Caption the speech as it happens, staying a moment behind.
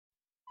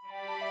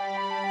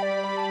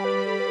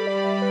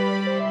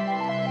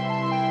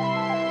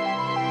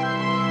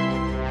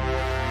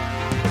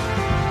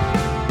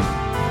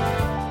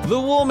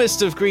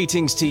warmest of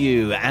greetings to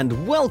you,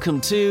 and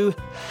welcome to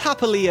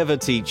Happily Ever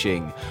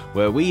Teaching,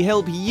 where we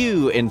help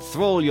you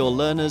enthrall your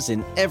learners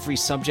in every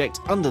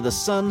subject under the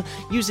sun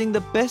using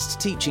the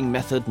best teaching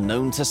method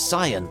known to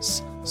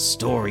science,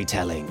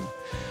 storytelling.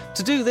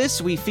 To do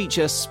this, we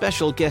feature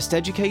special guest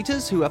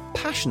educators who are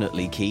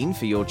passionately keen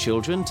for your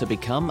children to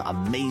become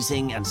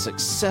amazing and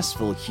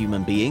successful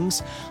human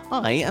beings.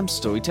 I am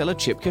storyteller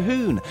Chip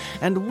Cahoon,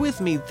 and with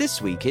me this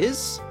week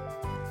is...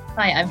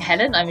 Hi, I'm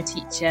Helen. I'm a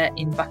teacher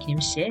in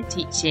Buckinghamshire,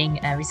 teaching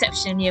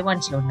reception year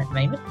 1 children at the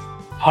moment.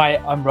 Hi,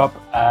 I'm Rob.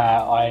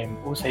 I'm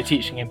also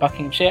teaching in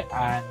Buckinghamshire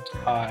and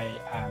I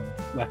am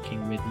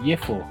working with year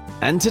 4.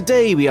 And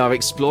today we are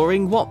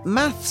exploring what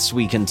maths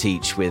we can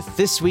teach with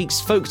this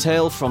week's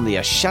folktale from the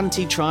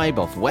Ashanti tribe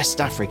of West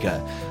Africa,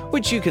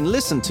 which you can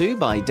listen to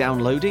by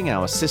downloading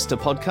our sister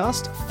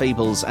podcast,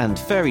 Fables and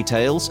Fairy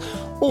Tales,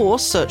 or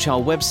search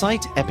our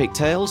website,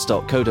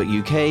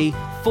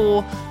 epictales.co.uk,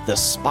 for The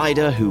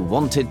Spider Who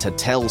Wanted to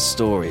Tell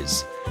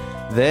Stories.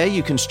 There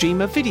you can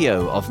stream a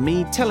video of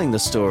me telling the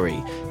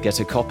story, get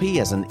a copy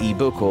as an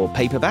ebook or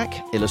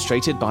paperback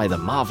illustrated by the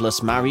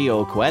marvellous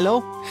Mario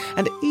Coelho,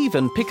 and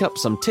even pick up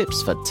some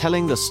tips for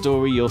telling the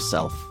story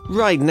yourself.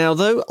 Right now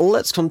though,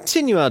 let's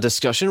continue our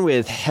discussion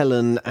with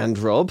Helen and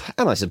Rob,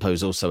 and I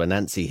suppose also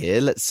Anansi here.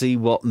 Let's see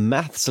what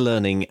maths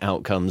learning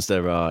outcomes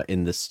there are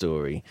in the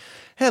story.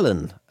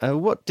 Helen,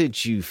 what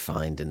did you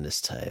find in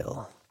this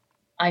tale?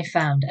 I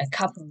found a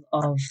couple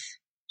of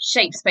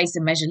shape, space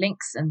and measure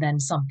links, and then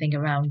something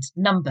around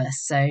number.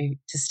 So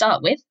to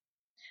start with,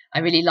 I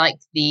really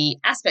liked the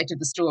aspect of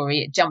the story.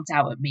 It jumped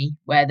out at me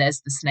where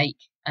there's the snake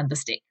and the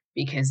stick,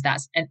 because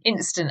that's an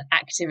instant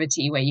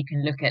activity where you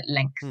can look at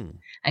length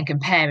and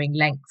comparing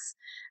lengths.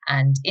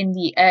 And in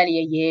the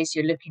earlier years,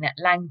 you're looking at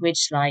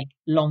language like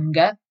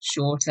longer,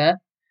 shorter,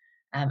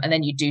 and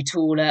then you do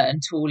taller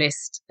and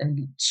tallest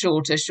and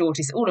shorter,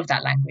 shortest, all of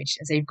that language.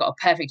 And so you've got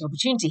a perfect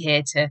opportunity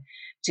here to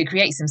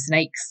create some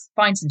snakes,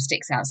 find some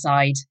sticks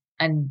outside.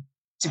 And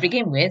to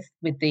begin with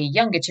the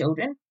younger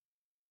children,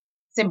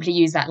 simply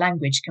use that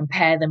language,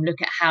 compare them,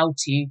 look at how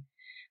to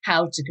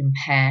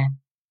compare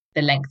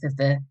the length of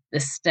the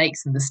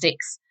snakes and the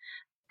sticks.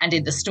 And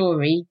in the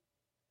story,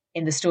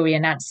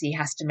 Anansi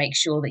has to make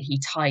sure that he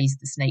ties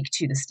the snake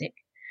to the stick.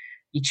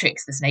 He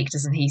tricks the snake,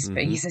 doesn't he?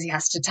 But he says he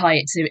has to tie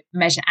it to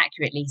measure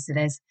accurately. So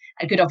there's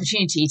a good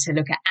opportunity to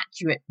look at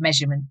accurate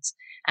measurement,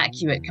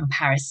 accurate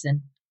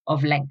comparison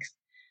of length.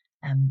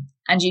 And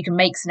you can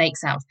make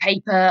snakes out of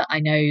paper. I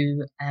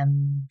know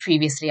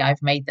previously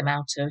I've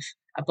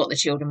got the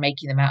children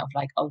making them out of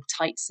like old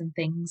tights and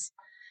things.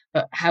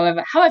 But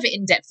however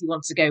in-depth you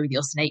want to go with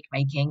your snake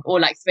making,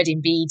 or like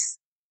threading beads,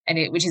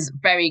 which is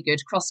very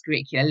good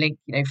cross-curricular link,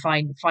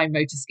 fine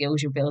motor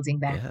skills you're building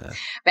there. Yeah.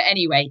 But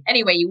anyway,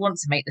 you want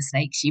to make the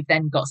snakes, you've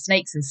then got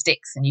snakes and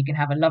sticks, and you can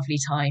have a lovely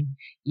time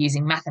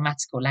using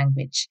mathematical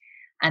language.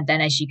 And then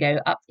as you go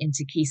up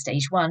into Key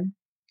Stage 1,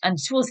 and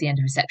towards the end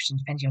of reception,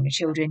 depending on your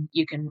children,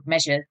 you can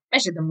measure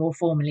them more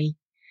formally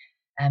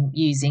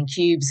using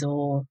cubes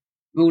or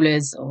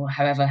rulers or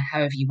however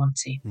you want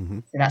to.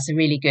 So that's a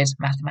really good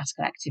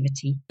mathematical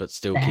activity. But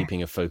still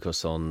keeping a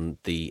focus on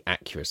the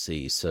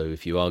accuracy. So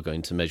if you are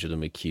going to measure them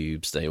with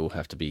cubes, they all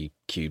have to be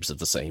cubes of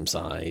the same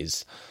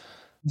size.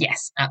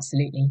 Yes,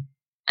 absolutely.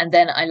 And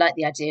then I like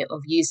the idea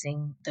of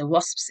using the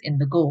wasps in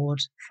the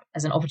gourd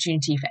as an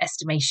opportunity for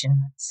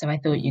estimation. So I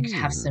thought you could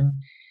have some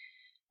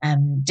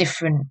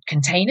different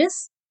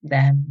containers.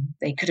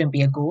 They couldn't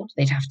be a gourd,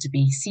 they'd have to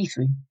be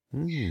see-through.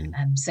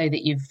 So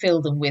that you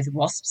fill them with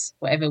wasps,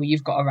 whatever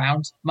you've got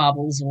around,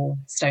 marbles or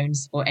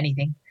stones or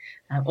anything,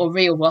 or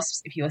real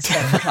wasps if you are so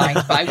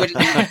inclined. But I wouldn't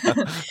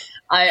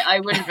I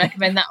wouldn't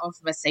recommend that one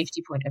from a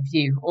safety point of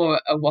view or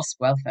a wasp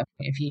welfare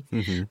point of view.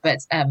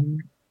 But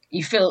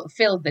you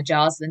fill the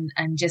jars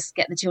and just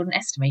get the children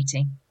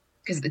estimating,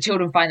 because the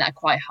children find that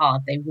quite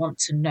hard. They want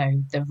to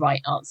know the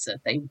right answer.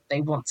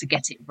 They want to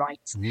get it right.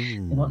 They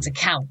want to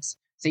count.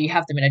 So you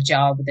have them in a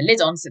jar with the lid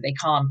on, so they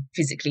can't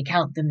physically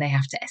count them. They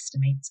have to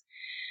estimate.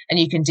 And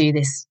you can do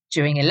this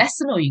during a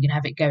lesson, or you can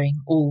have it going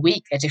all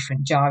week, a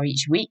different jar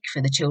each week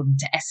for the children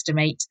to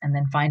estimate and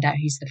then find out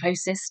who's the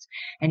closest,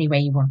 any way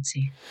you want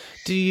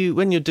to.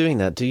 When you're doing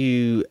that, do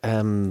you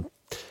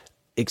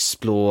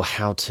explore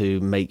how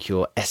to make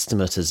your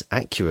estimate as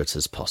accurate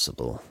as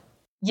possible?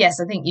 Yes,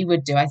 I think you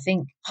would do. I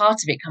think part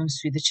of it comes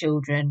through the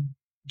children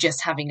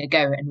just having a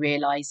go and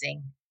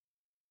realising,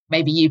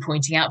 maybe you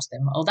pointing out to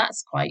them, oh,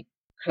 that's quite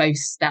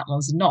close, that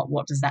one's not.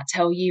 What does that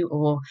tell you?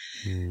 Or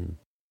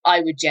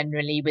I would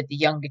generally, with the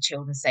younger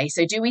children, say,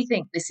 so do we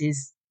think this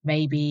is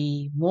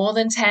maybe more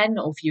than 10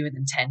 or fewer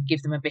than 10?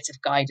 Give them a bit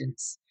of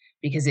guidance,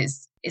 because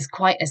it's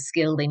quite a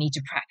skill they need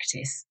to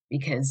practice,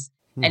 because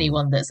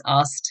anyone that's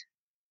asked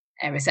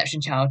a reception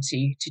child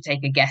to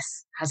take a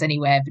guess has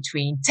anywhere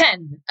between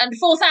 10 and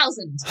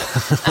 4,000.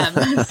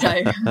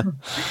 So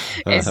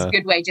it's a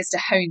good way just to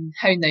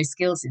hone those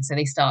skills in, so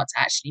they start to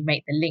actually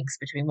make the links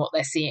between what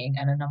they're seeing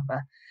and a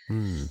number.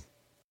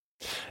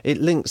 It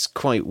links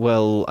quite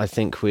well, I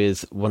think,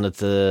 with one of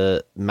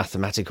the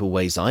mathematical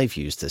ways I've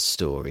used this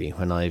story.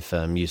 When I've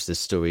used this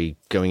story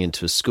going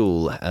into a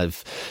school,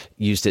 I've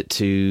used it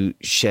to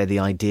share the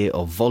idea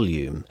of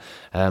volume.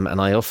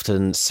 And I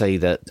often say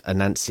that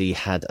Anansi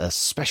had a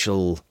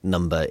special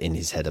number in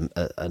his head,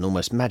 an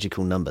almost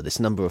magical number, this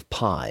number of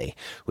pi,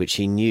 which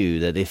he knew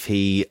that if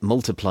he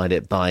multiplied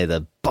it by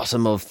the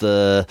bottom of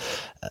the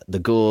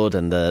gourd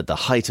and the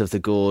height of the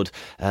gourd,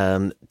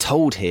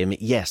 told him,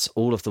 yes,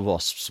 all of the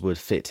wasps would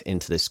fit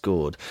into this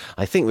gourd.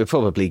 I think we're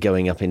probably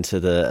going up into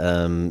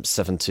the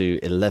 7 to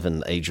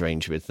 11 age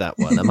range with that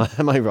one.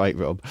 Am I right,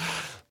 Rob?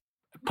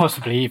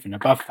 Possibly even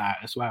above that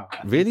as well.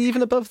 Really,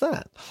 even above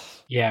that?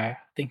 Yeah,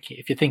 I think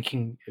if you're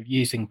thinking of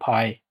using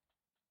pi,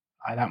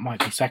 that might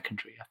be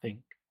secondary, I think.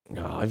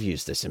 Oh, I've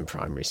used this in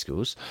primary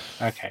schools.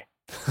 Okay.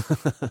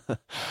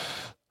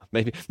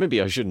 Maybe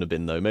I shouldn't have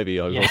been, though. Maybe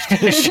I was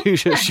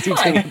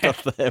shooting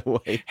above their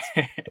weight.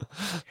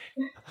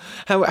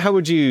 How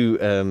would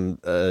you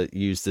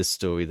use this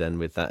story then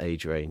with that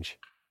age range?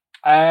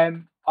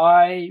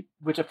 I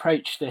would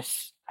approach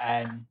this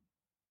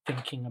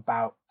thinking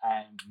about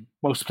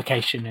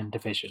multiplication and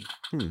division,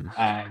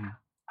 and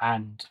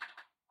I'm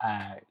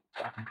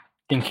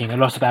thinking a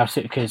lot about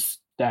it because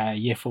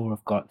Year 4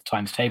 have got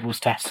times tables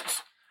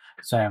tests,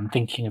 so I'm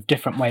thinking of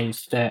different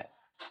ways that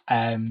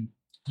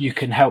you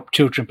can help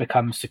children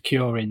become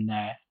secure in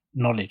their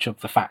knowledge of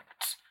the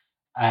facts.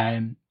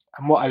 And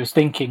what I was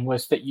thinking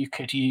was that you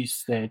could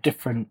use the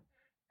different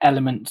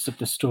elements of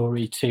the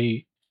story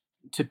to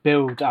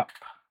build up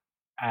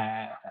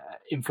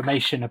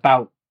information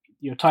about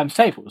your times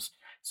tables.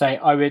 So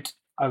I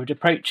would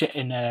approach it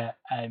in a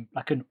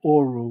like an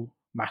oral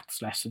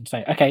maths lesson.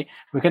 Say, okay,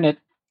 we're going to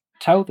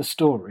tell the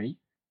story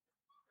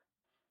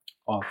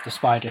of the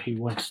spider who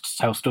wanted to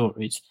tell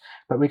stories,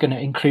 but we're going to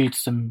include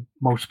some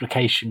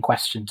multiplication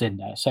questions in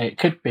there. So it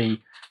could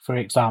be, for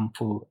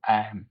example,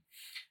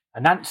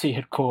 Anansi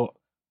had caught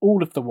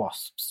all of the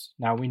wasps.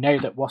 Now we know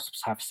that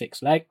wasps have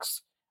 6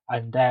 legs,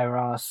 and there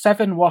are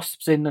 7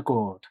 wasps in the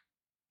gourd.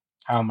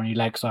 How many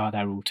legs are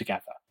there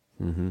altogether?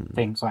 Mm-hmm.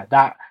 Things like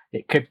that.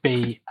 It could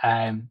be,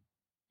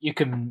 you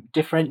can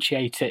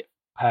differentiate it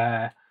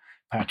per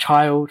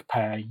child,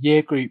 per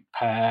year group,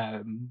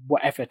 per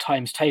whatever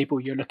times table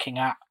you're looking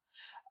at.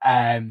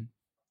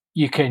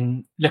 You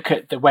can look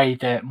at the way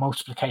that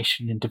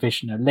multiplication and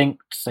division are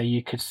linked. So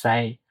you could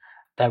say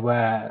there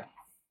were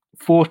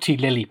 40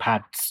 lily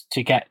pads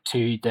to get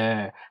to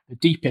the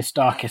deepest,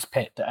 darkest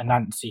pit that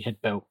Anansi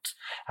had built,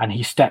 and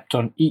he stepped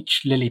on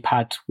each lily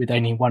pad with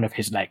only one of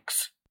his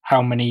legs.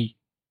 How many?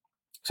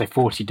 So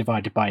 40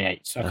 divided by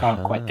 8. So I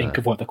can't quite think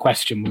of what the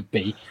question would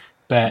be,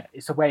 but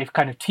it's a way of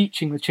kind of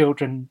teaching the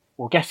children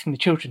or getting the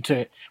children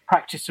to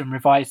practice and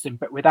revise them,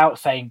 but without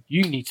saying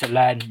you need to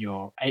learn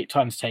your 8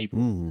 times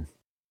table.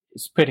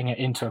 It's putting it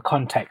into a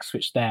context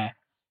which they're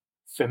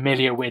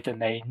familiar with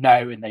and they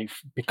know, and they've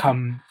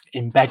become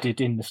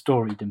embedded in the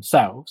story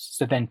themselves.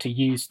 So then to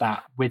use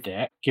that with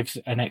it gives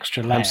an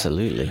extra layer.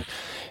 Absolutely.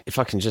 If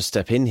I can just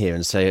step in here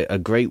and say a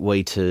great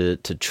way to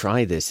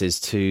try this is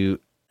to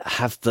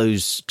have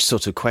those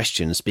sort of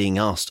questions being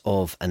asked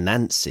of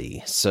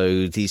Anansi.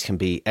 So these can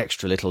be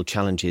extra little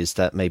challenges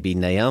that maybe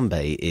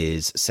Nyambe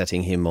is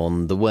setting him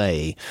on the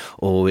way,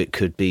 or it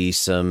could be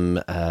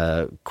some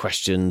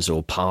questions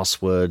or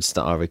passwords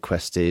that are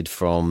requested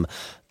from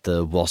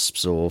the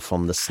wasps or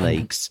from the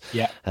snakes.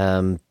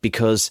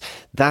 Because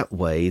that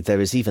way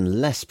there is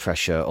even less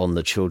pressure on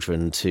the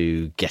children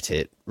to get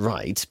it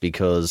right,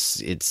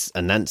 because it's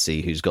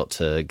Anansi who's got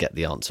to get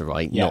the answer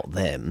right, not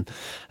them.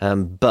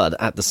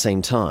 But at the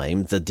same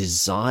time, the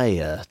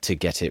desire to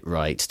get it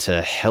right,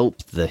 to help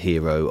the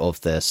hero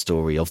of their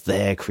story, of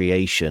their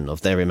creation,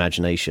 of their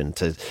imagination,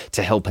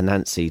 to help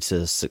Anansi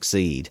to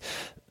succeed,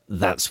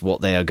 that's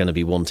what they are going to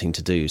be wanting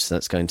to do. So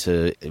that's going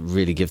to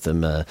really give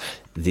them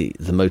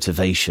the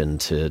motivation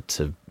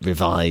to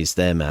revise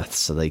their maths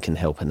so they can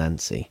help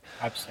Anansi.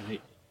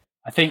 Absolutely.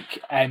 I think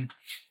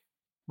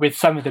with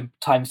some of the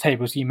times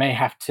tables, you may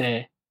have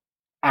to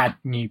add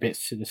new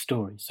bits to the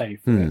story. So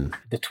for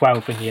the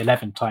 12 and the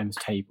 11 times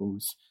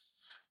tables,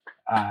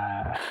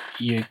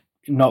 you're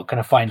not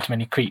going to find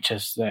many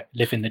creatures that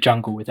live in the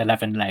jungle with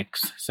 11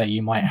 legs. So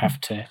you might have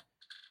to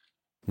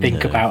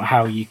think about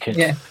how you could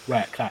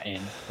work that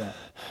in. But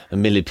a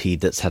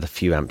millipede that's had a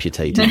few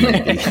amputated,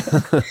 maybe.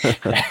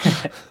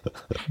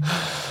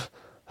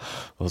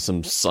 Or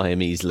some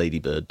Siamese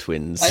ladybird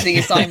twins. I think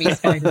it's Siamese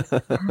spider.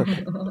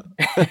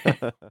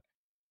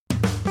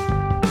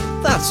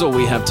 That's all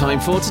we have time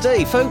for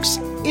today, folks.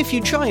 If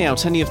you try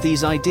out any of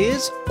these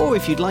ideas, or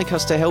if you'd like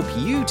us to help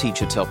you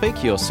teach a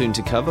topic you're soon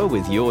to cover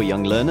with your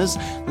young learners,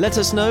 let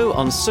us know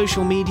on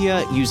social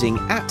media using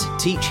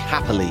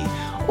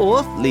 @TeachHappily,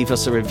 or leave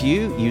us a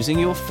review using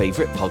your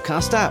favourite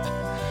podcast app.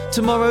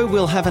 Tomorrow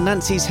we'll have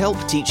Anansi's help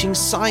teaching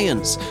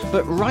science,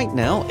 but right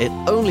now it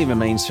only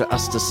remains for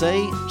us to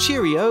say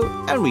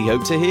cheerio, and we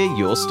hope to hear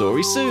your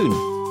story soon.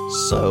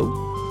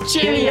 So,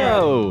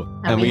 cheerio!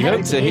 And we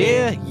hope to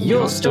hear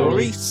your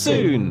story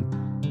soon.